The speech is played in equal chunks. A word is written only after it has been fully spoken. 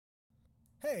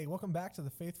Hey, welcome back to the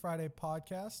Faith Friday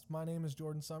podcast. My name is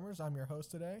Jordan Summers. I'm your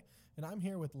host today, and I'm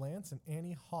here with Lance and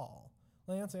Annie Hall.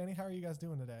 Lance, Annie, how are you guys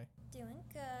doing today? Doing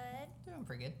good. Doing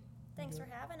pretty good. Thanks for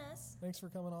having us. Thanks for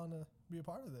coming on to be a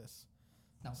part of this.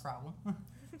 No problem.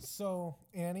 So,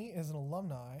 Annie is an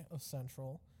alumni of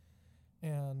Central,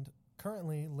 and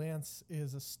currently Lance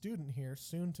is a student here,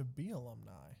 soon to be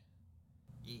alumni.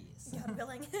 Yes. God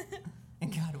willing.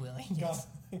 And God willing, yes.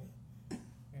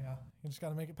 Yeah, you just got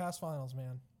to make it past finals,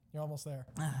 man. You're almost there.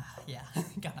 Yeah,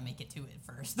 gotta make it to it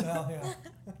first. Well, yeah.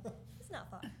 It's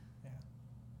not far. Yeah,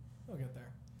 we'll get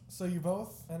there. So you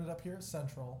both ended up here at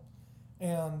Central,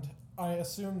 and I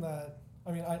assume that,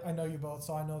 I know you both,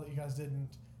 so I know that you guys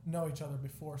didn't know each other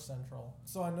before Central.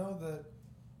 So I know that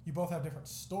you both have different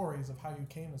stories of how you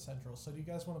came to Central. So do you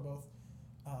guys want to both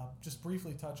just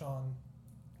briefly touch on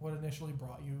what initially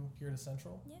brought you here to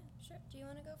Central? Yeah, sure. Do you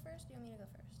want to go first? Do you want me to go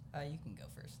first? You can go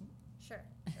first. Sure.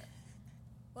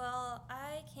 Well,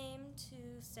 I came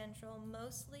to Central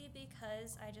mostly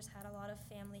because I just had a lot of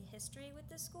family history with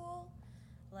the school.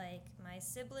 Like, my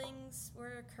siblings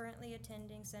were currently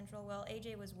attending Central. Well,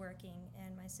 AJ was working,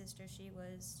 and my sister, she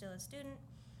was still a student.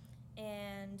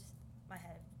 And my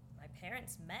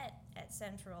parents met at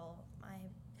Central. I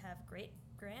have great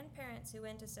grandparents who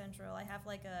went to Central. I have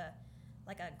like a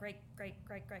great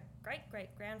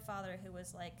grandfather who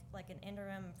was like an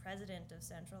interim president of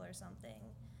Central or something.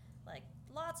 Like,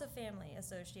 lots of family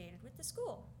associated with the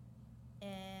school.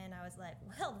 And I was like,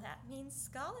 well, that means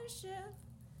scholarship.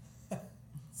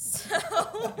 So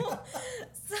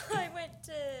I went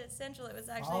to Central. It was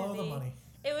actually Follow the money.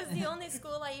 It was the only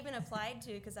school I even applied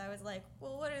to because I was like,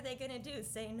 well, what are they going to do?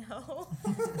 Say no?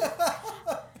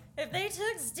 If they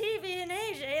took Stevie and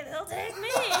AJ, they'll take me.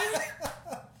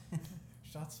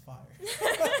 Shots fired.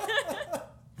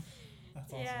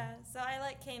 That's awesome. Yeah, so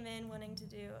I came in wanting to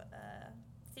do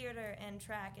theater and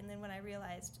track, and then when I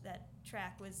realized that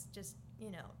track was just,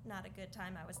 not a good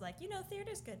time, I was like,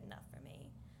 theater's good enough for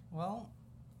me. Well,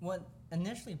 what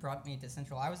initially brought me to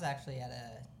Central, I was actually at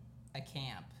a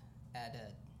camp, at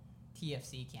a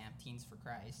TFC camp, Teens for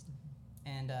Christ,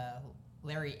 and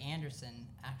Larry Anderson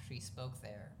actually spoke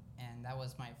there, and that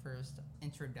was my first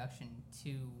introduction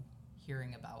to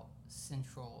hearing about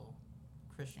Central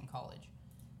Christian College,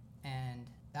 and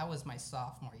that was my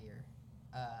sophomore year.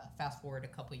 Fast forward a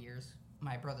couple years,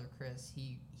 my brother Chris,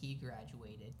 he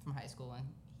graduated from high school, and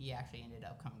he actually ended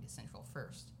up coming to Central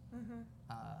first. Mm-hmm.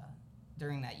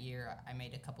 During that year, I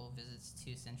made a couple of visits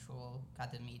to Central,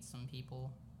 got to meet some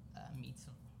people, meet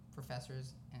some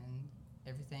professors and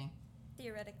everything.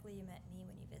 Theoretically, you met me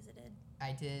when you visited.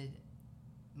 I did.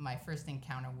 My first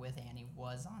encounter with Annie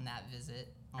was on that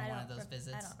visit, on one of those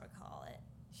visits. I don't recall it.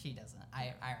 She doesn't.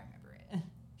 I remember it.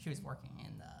 She was working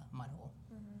in the mud hole.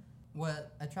 Mm-hmm.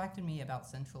 What attracted me about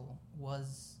Central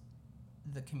was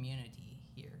the community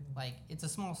here. Like, it's a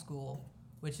small school,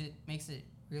 which it makes it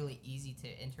really easy to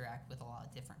interact with a lot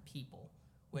of different people,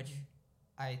 which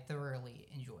I thoroughly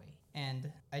enjoy. And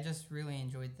I just really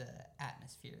enjoyed the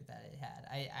atmosphere that it had.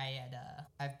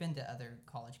 I've been to other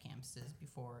college campuses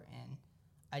before, and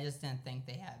I just didn't think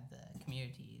they had the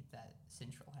community that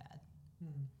Central had.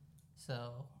 Hmm.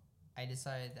 So I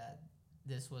decided that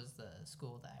this was the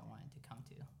school that I wanted to come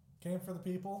to. Came for the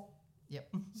people,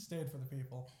 Yep. stayed for the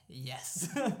people. Yes.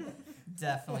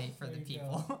 Definitely for There the you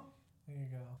people. go. There you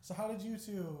go. So how did you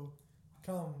two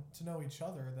come to know each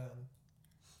other then?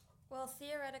 Well,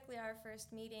 theoretically, our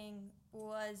first meeting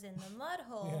was in the mud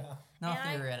hole. Yeah. Not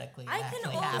And theoretically, I it can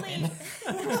actually only happened.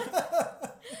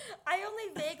 I only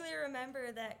vaguely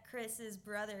remember that Chris's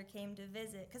brother came to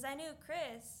visit because I knew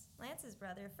Chris, Lance's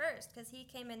brother, first because he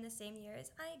came in the same year as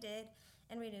I did,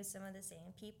 and we knew some of the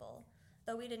same people,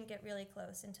 though we didn't get really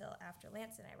close until after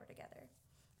Lance and I were together.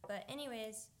 But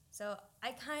anyways, so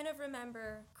I kind of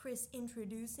remember Chris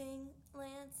introducing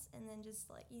Lance, and then just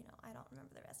I don't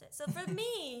remember the rest of it. So for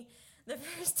me, the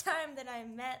first time that I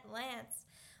met Lance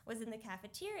was in the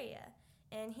cafeteria,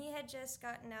 and he had just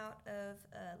gotten out of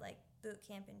boot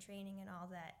camp and training and all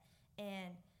that,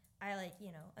 and I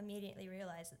immediately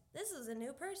realized that this was a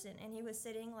new person, and he was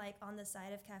sitting on the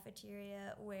side of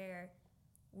cafeteria where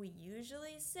we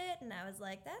usually sit, and I was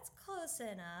like, that's close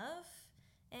enough.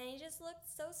 And he just looked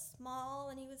so small,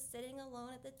 and he was sitting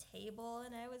alone at the table,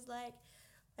 and I was like,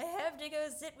 I have to go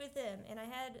sit with him. And I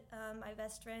had my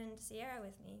best friend Sierra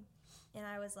with me, and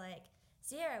I was like,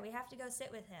 Sierra, we have to go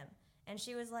sit with him. And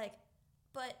she was like,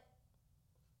 but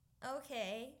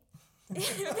okay.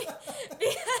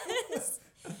 Because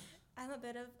I'm a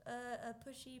bit of a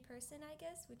pushy person, I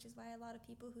guess, which is why a lot of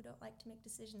people who don't like to make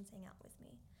decisions hang out with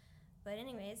me. But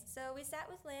anyways, so we sat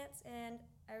with Lance, and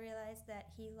I realized that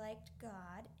he liked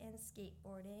God and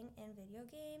skateboarding and video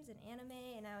games and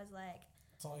anime, and I was like,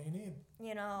 That's all you need.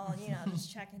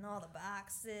 Just checking all the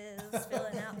boxes,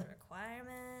 filling out the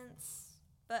requirements.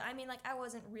 But I mean, like, I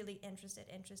wasn't really interested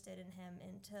in him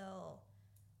until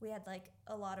we had like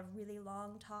a lot of really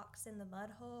long talks in the mud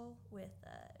hole with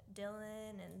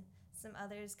Dylan and some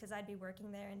others, because I'd be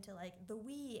working there until like the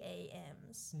wee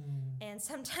AMs. And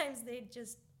sometimes they'd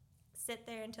just sit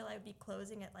there until I'd be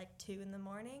closing at like 2 in the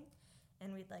morning,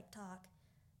 and we'd like talk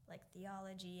like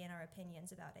theology and our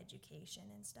opinions about education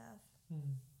and stuff.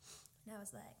 And I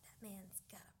was like, that man's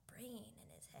got a brain in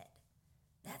his head.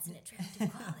 That's an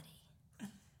attractive quality.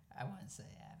 I wouldn't say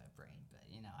I have a brain, but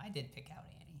I did pick out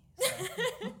Annie.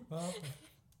 So Well,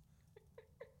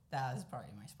 that was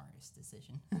probably my smartest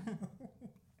decision.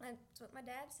 That's what my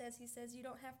dad says. He says you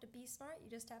don't have to be smart, you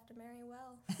just have to marry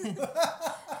well.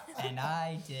 And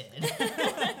I did.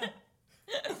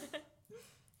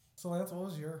 so Lance,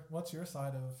 what's your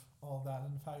side of all of that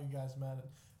and how you guys met? And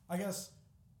I guess,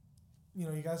 you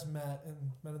guys met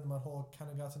in the mud hole,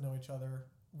 kind of got to know each other.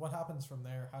 What happens from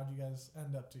there? How do you guys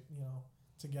end up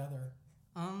together?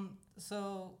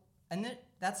 So, and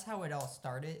that's how it all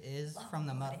started, is from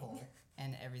the mud hole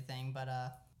and everything. But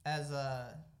as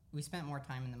we spent more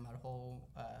time in the mud hole,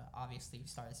 obviously we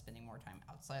started spending more time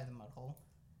outside the mud hole.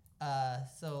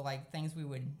 So like things we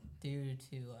would do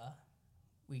to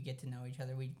we get to know each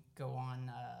other. We'd go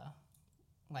on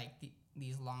like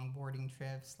these longboarding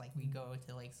trips. Like we'd go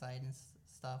to lakeside and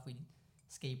stuff. We'd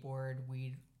skateboard.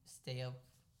 We'd stay up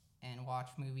and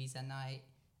watch movies at night.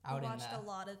 We watched a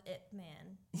lot of Ip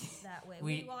Man that way.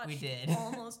 we watched did.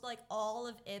 almost like all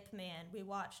of Ip Man. We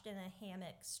watched in a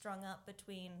hammock strung up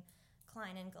between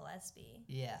Klein and Gillespie.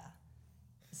 Yeah.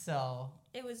 So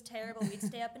it was terrible. We'd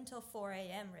stay up until 4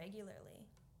 a.m. regularly.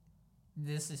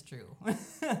 This is true.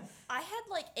 I had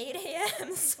like 8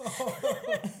 a.m.s.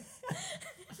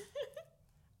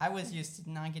 I was used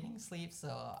to not getting sleep, so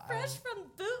fresh from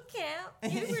boot camp,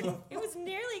 it was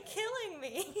nearly killing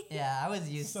me. Yeah, I was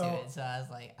used to it, so I was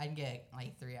like, I'd get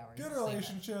like 3 hours. Good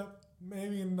relationship,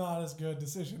 maybe not as good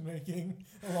decision making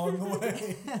along the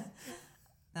way.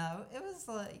 No, it was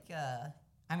like, I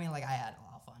had a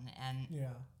lot of fun, and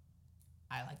yeah,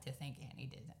 I like to think Annie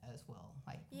did as well.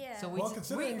 Like, yeah. So we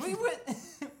would.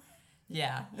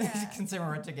 Yeah, considering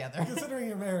we're together. Considering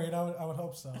you're married, I would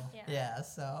hope so. Yeah,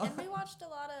 so. And we watched a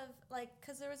lot of,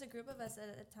 because there was a group of us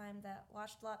at a time that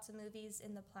watched lots of movies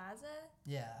in the plaza.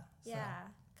 Yeah. Yeah,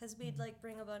 because we'd,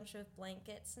 bring a bunch of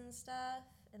blankets and stuff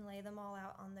and lay them all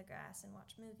out on the grass and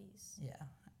watch movies. Yeah.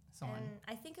 And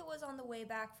I think it was on the way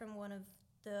back from one of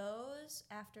those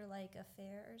after, a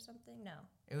fair or something. No.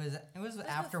 It was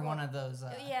after before. one of those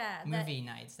movie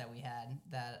nights that we had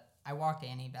that I walked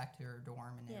Annie back to her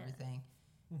dorm and everything.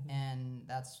 Mm-hmm. And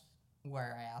that's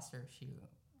where I asked her if she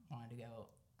wanted to go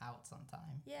out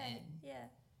sometime. Yeah,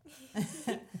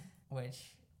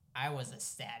 Which I was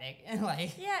ecstatic.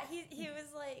 Yeah, he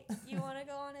was like, you want to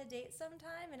go on a date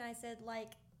sometime? And I said,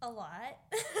 a lot.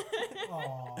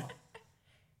 Aww.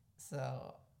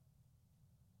 So,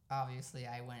 obviously,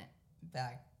 I went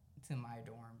back to my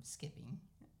dorm skipping.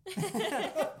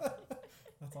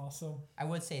 That's awesome. I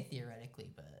would say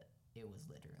theoretically, but it was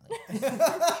literally.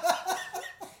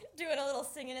 Doing a little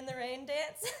singing in the rain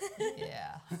dance.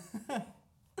 Yeah.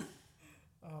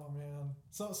 Oh man.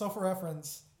 So for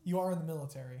reference, you are in the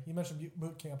military. You mentioned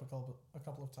boot camp a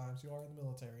couple of times. You are in the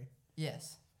military.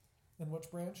 Yes. In which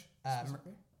branch?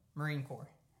 Marine Corps.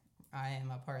 I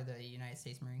am a part of the United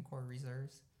States Marine Corps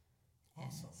Reserves.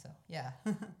 Awesome. And so yeah.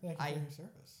 Thank you for your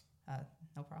service.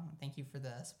 No problem. Thank you for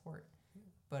the support.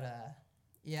 But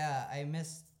yeah, I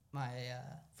missed my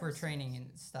for training and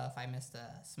stuff. I missed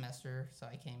a semester, so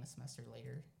I came a semester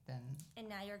later than. And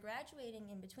now you're graduating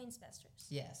in between semesters.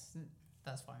 Yes,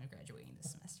 that's why I'm graduating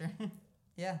this semester.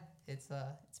 Yeah, it's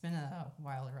been a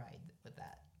wild ride with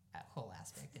that whole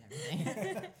aspect and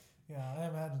everything. Yeah, I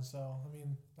imagine so. I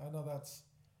mean, I know that's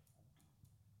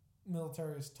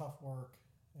military is tough work,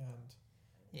 and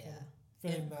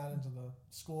fitting that into the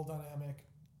school dynamic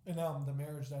and now the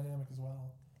marriage dynamic as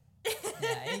well.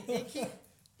 Yeah,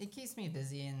 it keeps me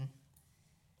busy, and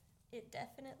it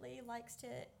definitely likes to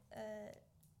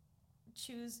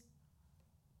choose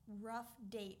rough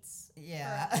dates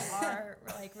for our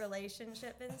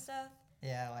relationship and stuff.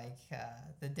 Yeah,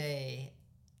 the day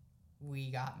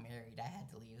we got married, I had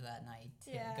to leave that night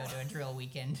to go to a drill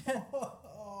weekend.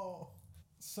 Oh.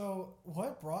 So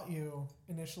what brought you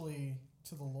initially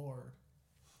to the Lord?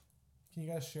 Can you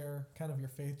guys share kind of your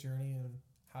faith journey and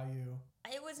how you...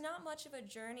 It was not much of a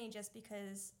journey just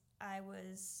because I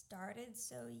was started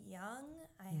so young.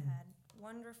 I had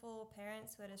wonderful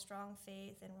parents who had a strong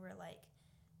faith and were like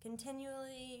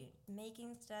continually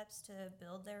making steps to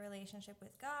build their relationship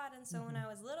with God. And so when I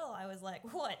was little, I was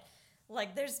like, what?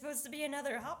 Like, there's supposed to be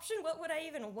another option? What would I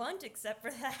even want except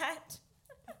for that?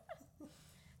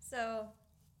 So,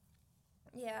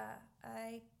 yeah,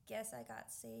 I guess I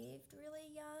got saved really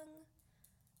young.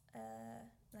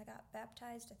 I got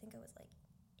baptized, I think I was like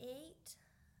 8.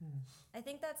 I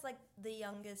think that's like the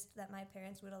youngest that my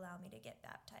parents would allow me to get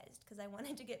baptized, because I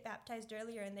wanted to get baptized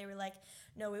earlier, and they were like,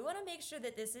 no, we want to make sure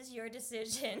that this is your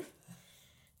decision.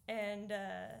 And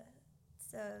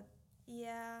so,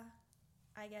 yeah,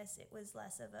 I guess it was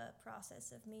less of a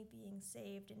process of me being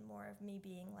saved and more of me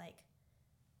being like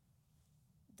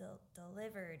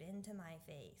delivered into my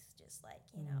faith, just like,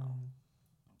 you know,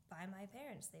 by my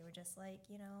parents. They were just like,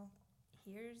 you know,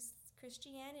 here's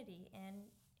Christianity and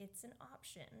it's an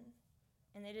option.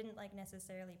 And they didn't like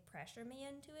necessarily pressure me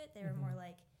into it. They were more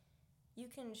like, you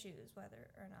can choose whether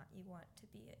or not you want to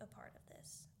be a part of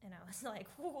this. And I was like,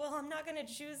 well, I'm not going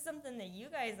to choose something that you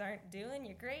guys aren't doing.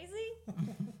 You're crazy.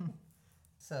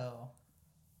 So,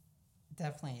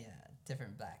 definitely a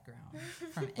different background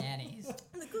from Annie's.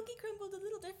 The cookie crumbled a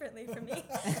little differently for me.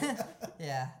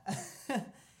 Yeah.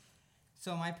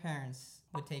 So my parents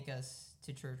would take us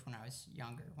to church when I was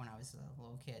younger, when I was a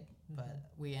little kid.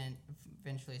 But we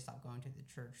eventually stopped going to the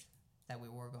church that we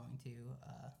were going to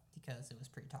because it was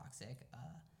pretty toxic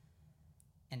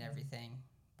and everything.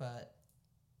 But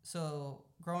so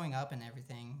growing up and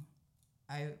everything,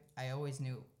 I always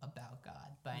knew about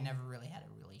God, but I never really had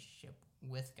a relationship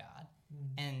with God.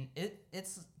 And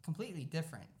it's completely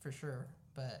different for sure.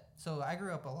 But so I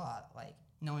grew up a lot like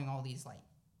knowing all these like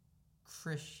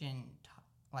Christian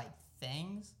like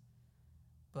things,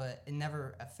 but it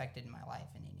never affected my life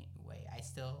in any way.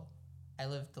 I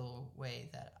lived the way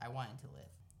that I wanted to live.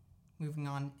 Moving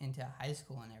on into high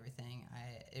school and everything,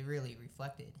 it really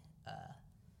reflected.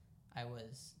 I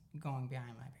was going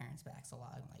behind my parents' backs a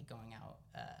lot, like going out,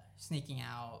 sneaking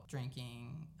out,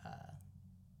 drinking,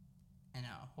 and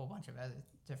a whole bunch of other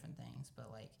different things.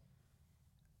 But like,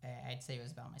 I'd say it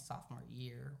was about my sophomore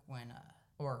year when,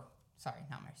 sorry,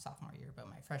 not my sophomore year, but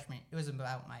my freshman. It was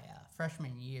about my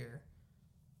freshman year,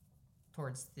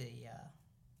 towards the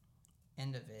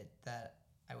end of it, that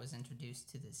I was introduced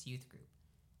to this youth group.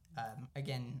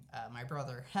 My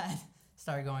brother had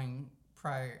started going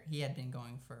prior. He had been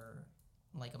going for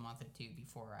like a month or two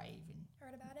before I even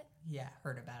Heard about it? Yeah,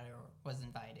 heard about it or was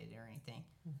invited or anything.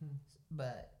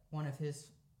 But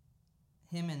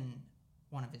him and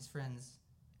one of his friends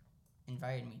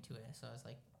invited me to it. So I was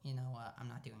like, you know what, I'm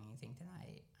not doing anything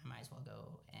tonight. I might as well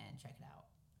go and check it out.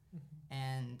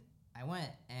 And I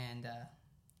went, and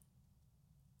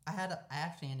I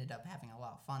actually ended up having a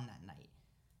lot of fun that night.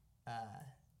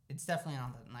 It's definitely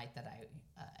not the night that I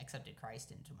accepted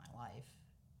Christ into my life.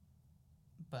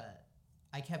 But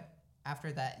I kept,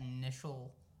 after that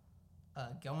initial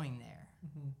going there,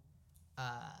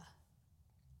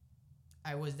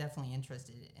 I was definitely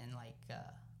interested in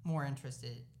more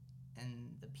interested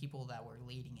in the people that were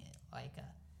leading it.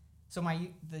 So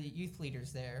the youth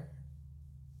leaders there,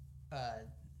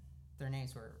 their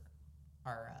names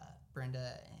are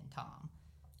Brenda and Tom,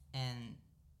 and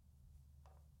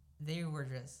they were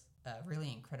just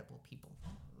really incredible people.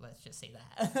 Let's just say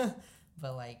that.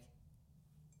 But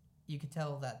you could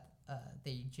tell that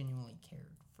they genuinely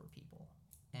cared for people,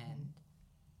 and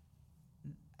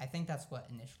I think that's what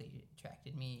initially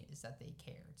attracted me, is that they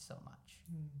cared so much.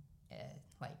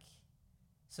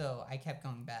 So I kept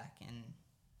going back, and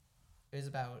it was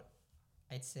about,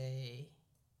 I'd say,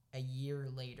 a year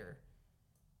later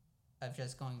of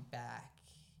just going back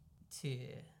to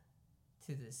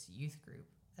this youth group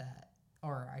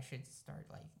or I should start,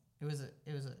 it was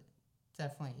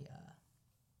definitely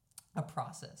a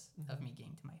process of me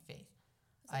getting to my faith.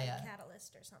 It's like a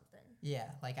catalyst or something. Yeah,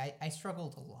 I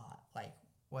struggled a lot,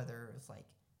 whether it was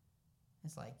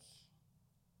it's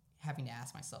having to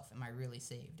ask myself, am I really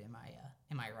saved? Am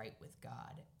I right with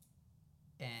God?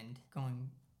 And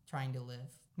trying to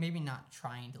live, maybe not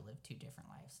trying to live two different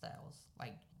lifestyles,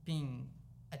 being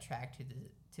attracted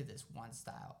to this one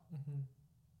style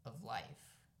of life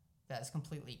that is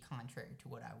completely contrary to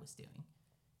what I was doing.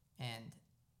 And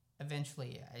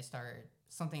eventually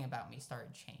something about me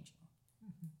started changing.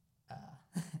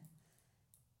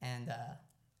 And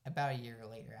about a year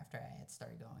later, after I had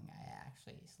started going, I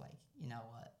actually was like, you know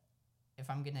what? If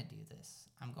I'm going to do this,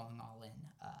 I'm going all in.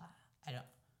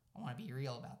 I want to be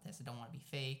real about this. I don't want to be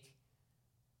fake.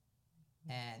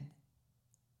 And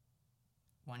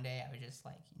one day I was just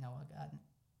like, you know what, God,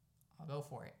 I'll go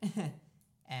for it.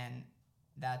 And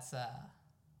that's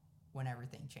when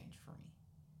everything changed for me.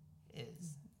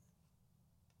 is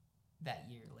that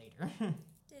year later.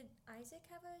 Did Isaac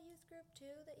have a youth group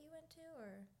too that you went to,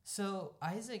 or? So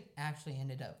Isaac actually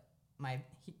ended up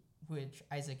which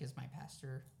Isaac is my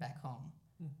pastor back home.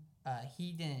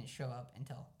 He didn't show up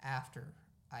until after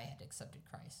I had accepted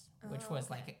Christ, which was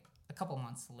okay. like a couple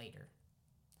months later.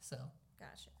 So,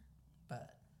 Gotcha.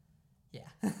 but yeah,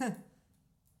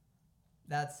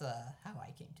 that's how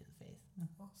I came to the faith.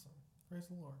 Awesome. Praise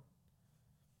the Lord.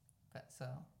 But so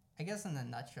I guess in a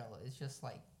nutshell, it's just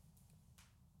like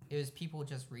it was people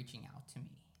just reaching out to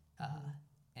me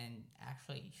and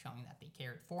actually showing that they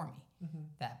cared for me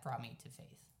that brought me to faith.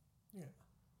 Yeah.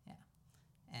 Yeah,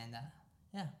 and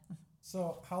yeah.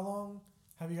 So how long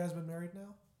have you guys been married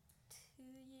now? 2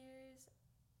 years.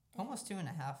 Almost 2.5 Yeah,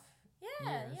 years.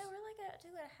 yeah, we're like at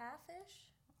 2.5-ish.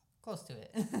 Close to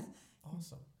it.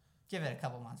 Awesome. Give it a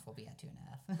couple months, we'll be at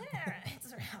 2.5. Yeah,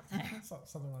 it's around there.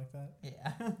 Something like that.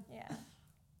 Yeah. Yeah.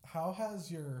 How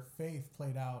has your faith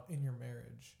played out in your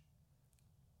marriage?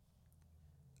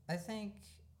 I think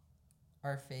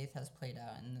our faith has played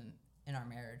out in our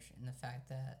marriage in the fact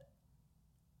that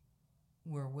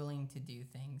we're willing to do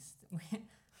things.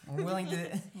 We're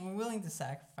willing to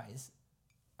sacrifice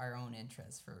our own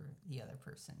interests for the other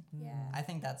person. Yeah. I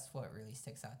think that's what really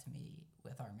sticks out to me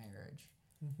with our marriage.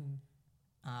 Mm-hmm.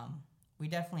 We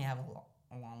definitely have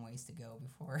a long ways to go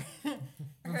before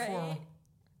Right.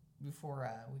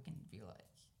 before we can be like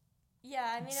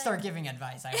Yeah, I mean, start giving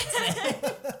advice. I would say.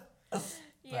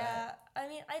 yeah, I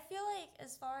mean, I feel like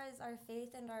as far as our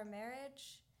faith and our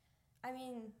marriage, I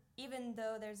mean, even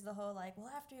though there's the whole like,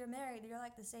 well, after you're married, you're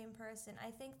like the same person.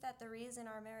 I think that the reason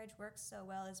our marriage works so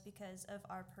well is because of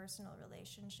our personal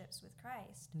relationships with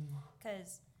Christ.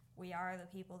 Because we are the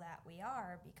people that we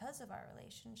are because of our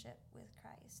relationship with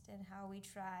Christ and how we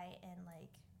try and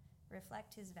like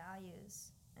reflect his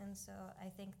values. And so I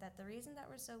think that the reason that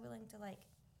we're so willing to like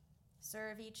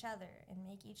serve each other and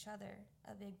make each other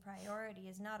a big priority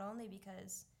is not only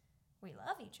because we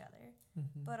love each other,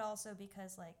 but also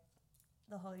because like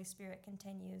the Holy Spirit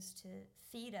continues to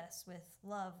feed us with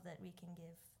love that we can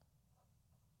give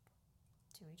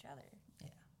to each other.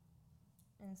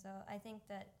 Yeah. And so I think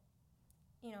that,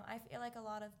 you know, I feel like a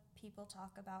lot of people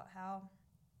talk about how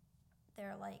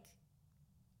their like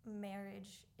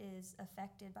marriage is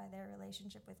affected by their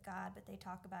relationship with God, but they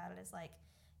talk about it as like,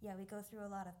 yeah, we go through a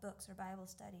lot of books or Bible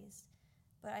studies.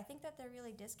 But I think that they're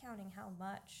really discounting how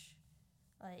much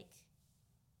like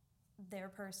their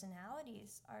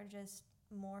personalities are just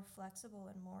more flexible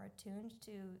and more attuned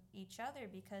to each other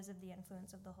because of the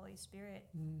influence of the Holy Spirit.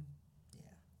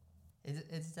 Yeah.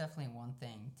 It's definitely one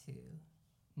thing to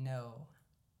know,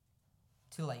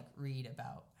 to like read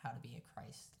about how to be a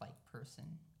Christ-like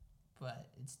person, but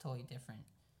it's totally different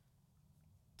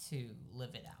to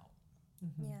live it out.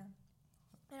 Yeah.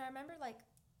 And I remember, like,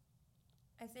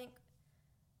 I think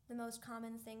the most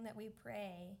common thing that we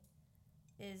pray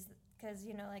is, because,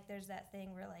 you know, like, there's that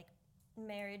thing where, like,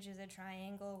 marriage is a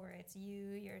triangle where it's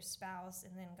you, your spouse,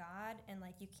 and then God, and,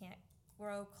 like, you can't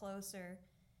grow closer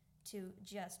to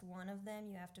just one of them.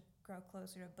 You have to grow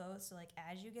closer to both. So, like,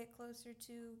 as you get closer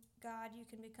to God, you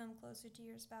can become closer to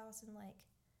your spouse, and, like,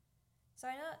 so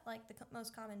I know, like, the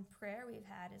most common prayer we've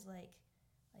had is, like,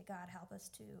 God, help us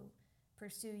to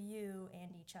pursue you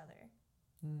and each other.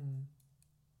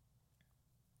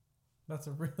 That's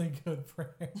a really good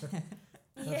prayer.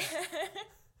 Yeah.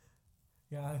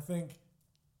 Yeah, I think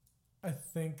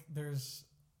there's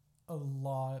a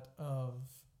lot of,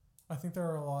 I think there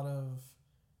are a lot of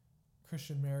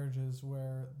Christian marriages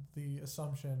where the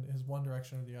assumption is one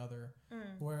direction or the other,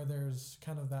 where there's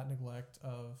kind of that neglect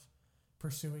of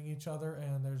pursuing each other,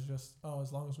 and there's just,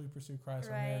 as long as we pursue Christ,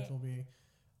 our marriage will be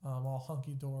all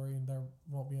hunky-dory, and there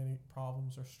won't be any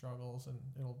problems or struggles, and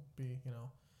it'll be, you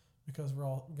know, because we're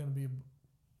all going to be,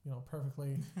 you know,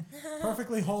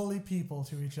 perfectly holy people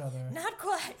to each other. Not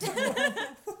quite.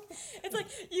 It's like,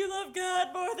 you love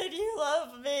God more than you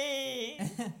love me.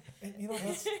 And, you know,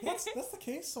 that's the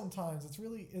case sometimes. It's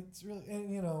really, and,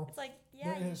 you know. It's like,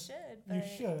 yeah, you should. But you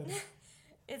should.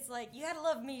 It's like, you gotta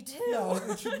love me too. Yeah,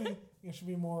 it should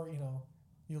be more, you know,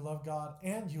 you love God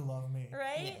and you love me.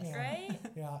 Right, Yes. right?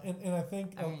 Yeah, and I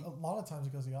think a lot of times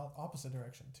it goes the opposite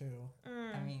direction too.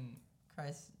 I mean,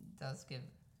 Christ does give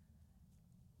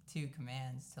 2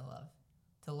 commands to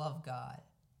love God,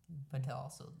 but to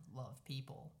also love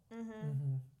people.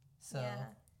 So yeah,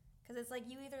 because it's like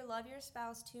you either love your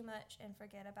spouse too much and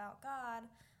forget about God,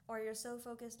 or you're so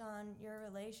focused on your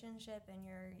relationship and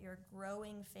your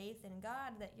growing faith in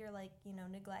God that you're like, you know,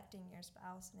 neglecting your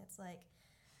spouse, and it's like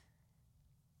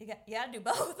you got to do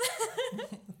both.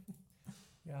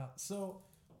 Yeah. So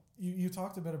you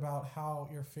talked a bit about how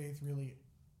your faith really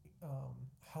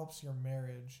helps your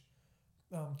marriage.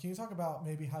 Can you talk about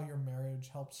maybe how your marriage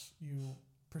helps you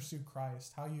pursue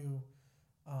Christ? How you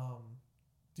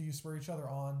do you spur each other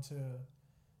on to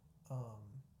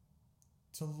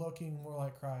looking more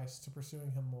like Christ, to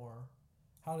pursuing Him more?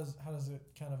 How does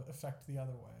it kind of affect the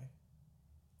other way?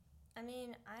 I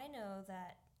mean, I know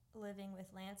that living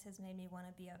with Lance has made me want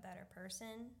to be a better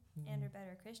person and a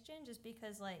better Christian, just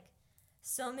because like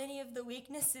so many of the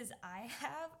weaknesses I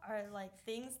have are like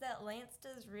things that Lance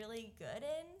does really good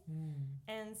in.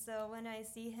 And so when I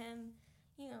see him,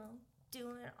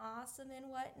 doing awesome and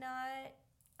whatnot,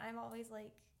 I'm always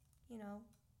like,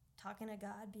 talking to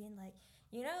God, being like,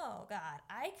 God,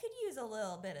 I could use a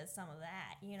little bit of some of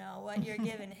that, what you're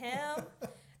giving him.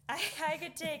 I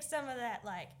could take some of that,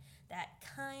 like, that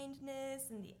kindness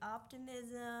and the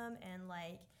optimism and,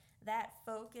 like, that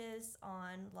focus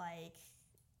on, like,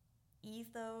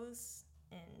 ethos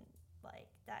and, like,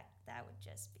 that would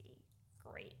just be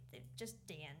great. Just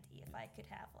dandy if I could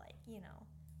have, like,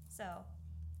 So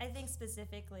I think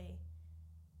specifically,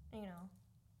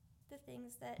 the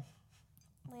things that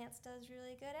Lance does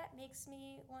really good at makes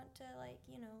me want to, like,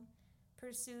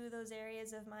 pursue those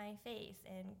areas of my faith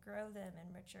and grow them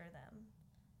and mature them.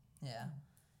 Yeah.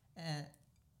 And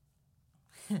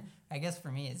I guess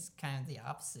for me it's kind of the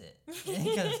opposite,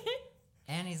 because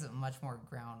Annie's a much more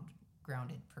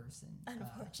grounded person.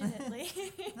 Unfortunately.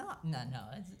 No,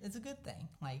 it's a good thing.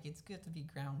 Like, it's good to be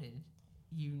grounded.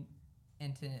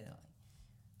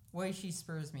 Way she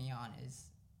spurs me on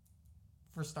is,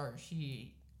 for starters,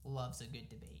 she loves a good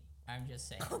debate. I'm just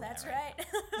saying. Oh, that's right.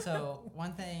 So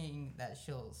one thing that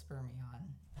she'll spur me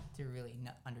on to really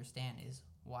understand is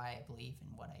why I believe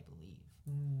in what I believe.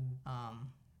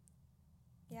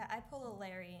 Yeah, I pull a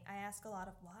Larry. I ask a lot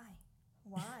of why,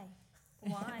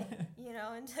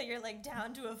 until you're like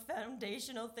down to a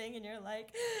foundational thing, and you're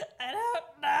like, I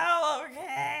don't know.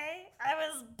 Okay, I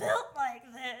was built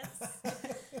like this.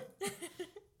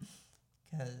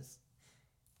 Because,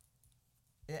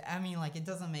 I mean, like, it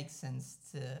doesn't make sense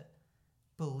to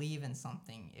believe in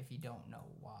something if you don't know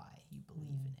why you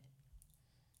believe in it.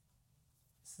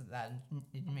 So that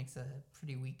it makes a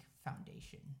pretty weak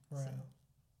foundation. Right. So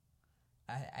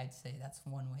I'd say that's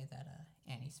one way that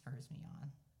Annie spurs me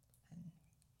on, and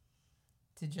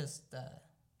to just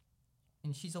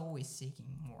and she's always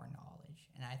seeking more knowledge,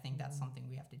 and I think that's something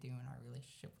we have to do in our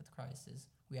relationship with Christ, is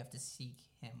we have to seek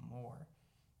Him more,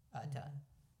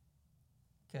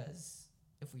 because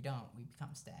if we don't, we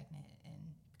become stagnant and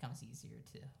it becomes easier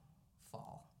to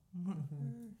fall.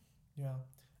 Yeah,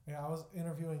 I was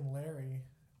interviewing Larry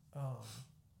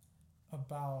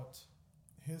about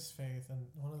his faith, and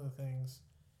one of the things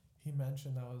he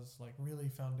mentioned that was like really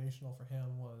foundational for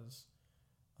him was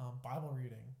Bible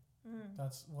reading.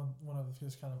 That's one of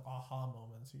his kind of aha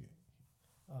moments he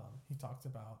talked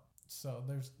about. So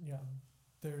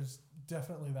there's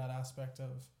definitely that aspect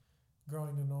of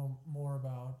growing to know more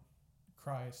about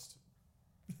Christ.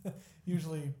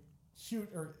 Usually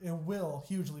it will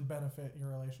hugely benefit your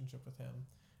relationship with Him,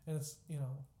 and it's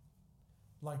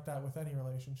like that with any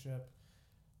relationship.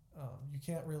 You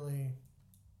can't really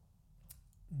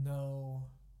know,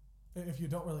 if you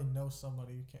don't really know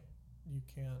somebody, you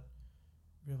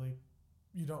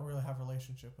don't really have a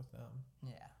relationship with them.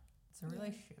 Yeah, it's a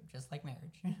relationship, just like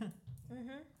marriage. I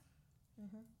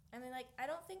mean, like, I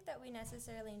don't think that we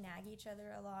necessarily nag each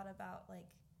other a lot about, like,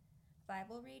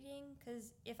 Bible reading,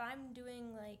 because if I'm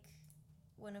doing, like,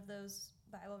 one of those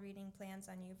Bible reading plans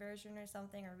on YouVersion or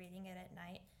something, or reading it at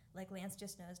night, like, Lance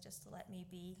just knows just to let me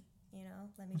be,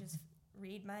 let me just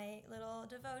read my little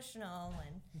devotional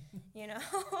and,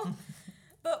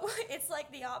 But it's,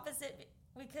 like, the opposite,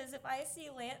 because if I see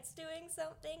Lance doing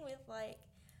something with, like,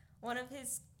 one of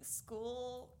his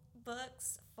school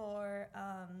books for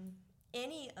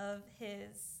any of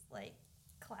his, like,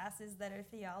 classes that are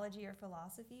theology or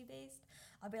philosophy based,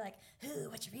 I'll be like, "Ooh,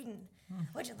 what you reading?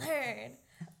 What'd you learn?"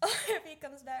 Or if he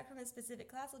comes back from a specific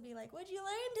class, I'll be like, "What'd you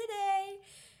learn today?"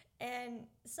 And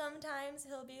sometimes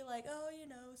he'll be like, "Oh,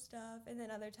 stuff," and then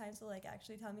other times he'll, like,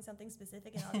 actually tell me something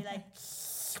specific, and I'll be like,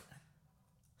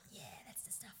 "Yeah, that's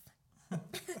the stuff."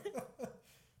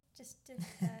 Just to,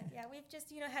 we've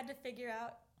just had to figure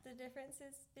out the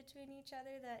differences between each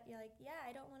other, that you're like,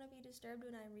 I don't want to be disturbed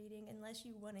when I'm reading unless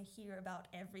you want to hear about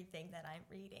everything that I'm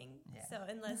reading. Yeah. So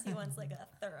unless he wants, like, a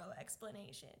thorough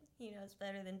explanation, he knows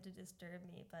better than to disturb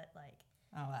me, but, like,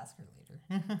 I'll ask her later.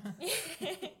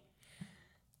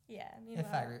 Yeah,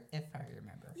 if I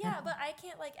remember. Yeah, but I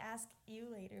can't, like, ask you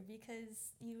later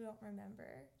because you don't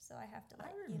remember, so I have to,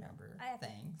 like, I remember I have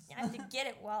things. I have to get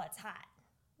it while it's hot,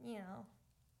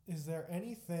 is there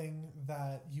anything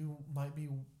that you might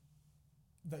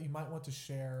want to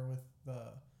share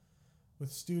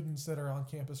with students that are on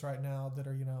campus right now that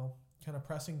are, kind of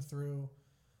pressing through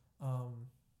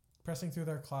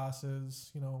their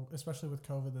classes, especially with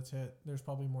COVID that's hit, there's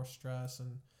probably more stress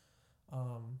and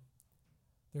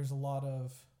there's a lot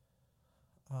of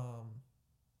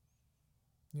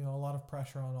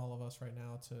pressure on all of us right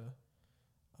now to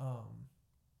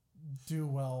do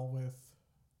well with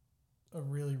a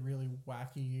really, really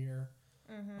wacky year.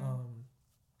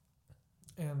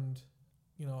 And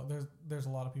there's a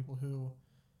lot of people who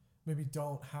maybe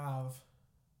don't have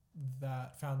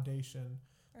that foundation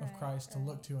of Christ to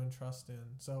look to and trust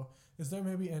in. So is there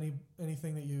maybe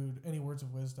anything that any words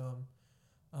of wisdom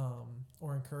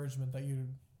or encouragement that you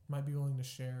might be willing to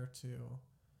share to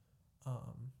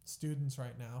students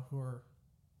right now who are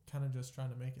kind of just trying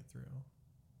to make it through?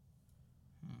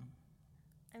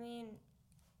 I mean,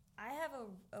 I have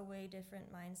a way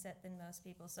different mindset than most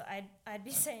people, so I'd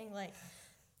be saying, like,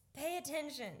 pay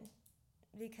attention,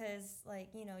 because, like,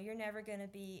 you're never going to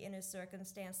be in a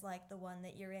circumstance like the one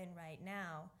that you're in right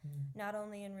now, not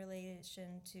only in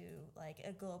relation to, like,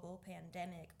 a global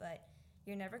pandemic, but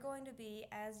you're never going to be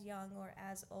as young or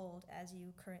as old as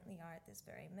you currently are at this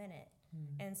very minute.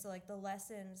 And so, like, the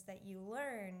lessons that you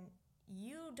learn,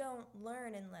 you don't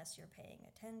learn unless you're paying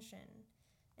attention.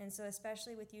 And so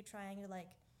especially with you trying to,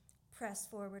 like, press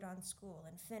forward on school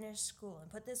and finish school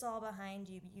and put this all behind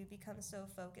you, you become so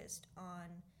focused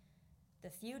on the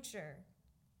future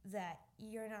that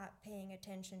you're not paying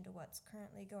attention to what's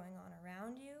currently going on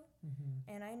around you.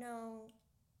 And I know,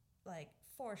 like,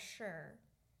 for sure,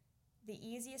 the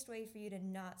easiest way for you to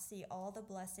not see all the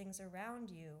blessings around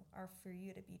you are for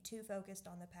you to be too focused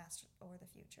on the past or the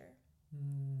future.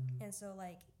 And so,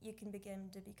 like, you can begin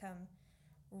to become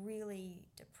really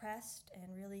depressed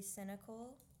and really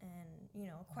cynical and,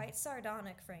 quite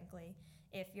sardonic, frankly,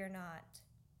 if you're not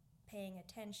paying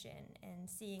attention and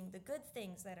seeing the good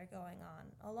things that are going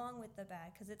on along with the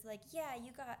bad. Because it's like, yeah,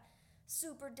 you got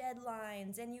super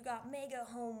deadlines and you got mega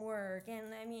homework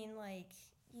and, I mean, like,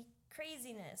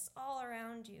 craziness all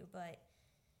around you, but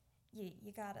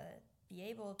you gotta be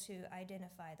able to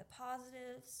identify the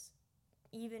positives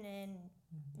even in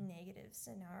negative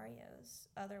scenarios.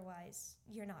 Otherwise,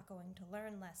 you're not going to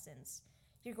learn lessons.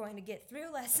 You're going to get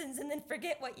through lessons and then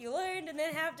forget what you learned and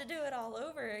then have to do it all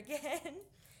over again.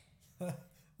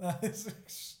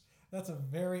 That's a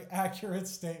very accurate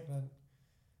statement.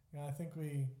 Yeah, I think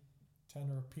we tend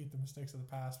to repeat the mistakes of the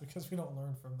past because we don't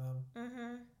learn from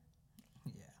them.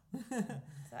 Yeah.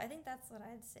 So I think that's what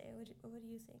I'd say. What do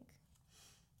you think?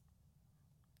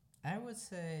 I would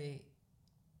say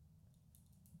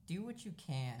do what you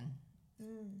can,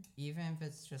 even if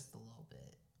it's just a little bit.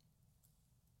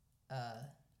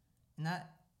 And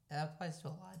that applies to a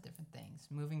lot of different things.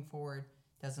 Moving forward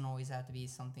doesn't always have to be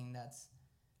something that's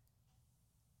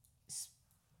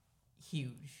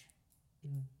huge.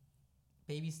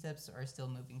 Baby steps are still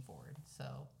moving forward. So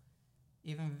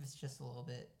even if it's just a little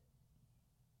bit,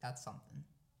 that's something.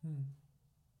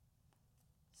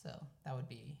 So that would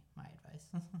be my advice.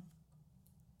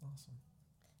 Awesome.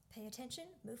 Pay attention,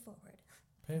 move forward.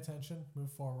 Pay attention,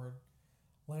 move forward.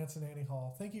 Lance and Annie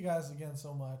Hall, thank you guys again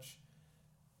so much.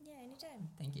 Yeah, anytime.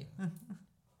 Thank you.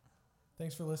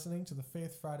 Thanks for listening to the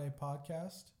Faith Friday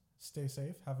podcast. Stay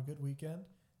safe, have a good weekend,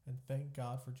 and thank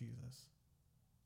God for Jesus.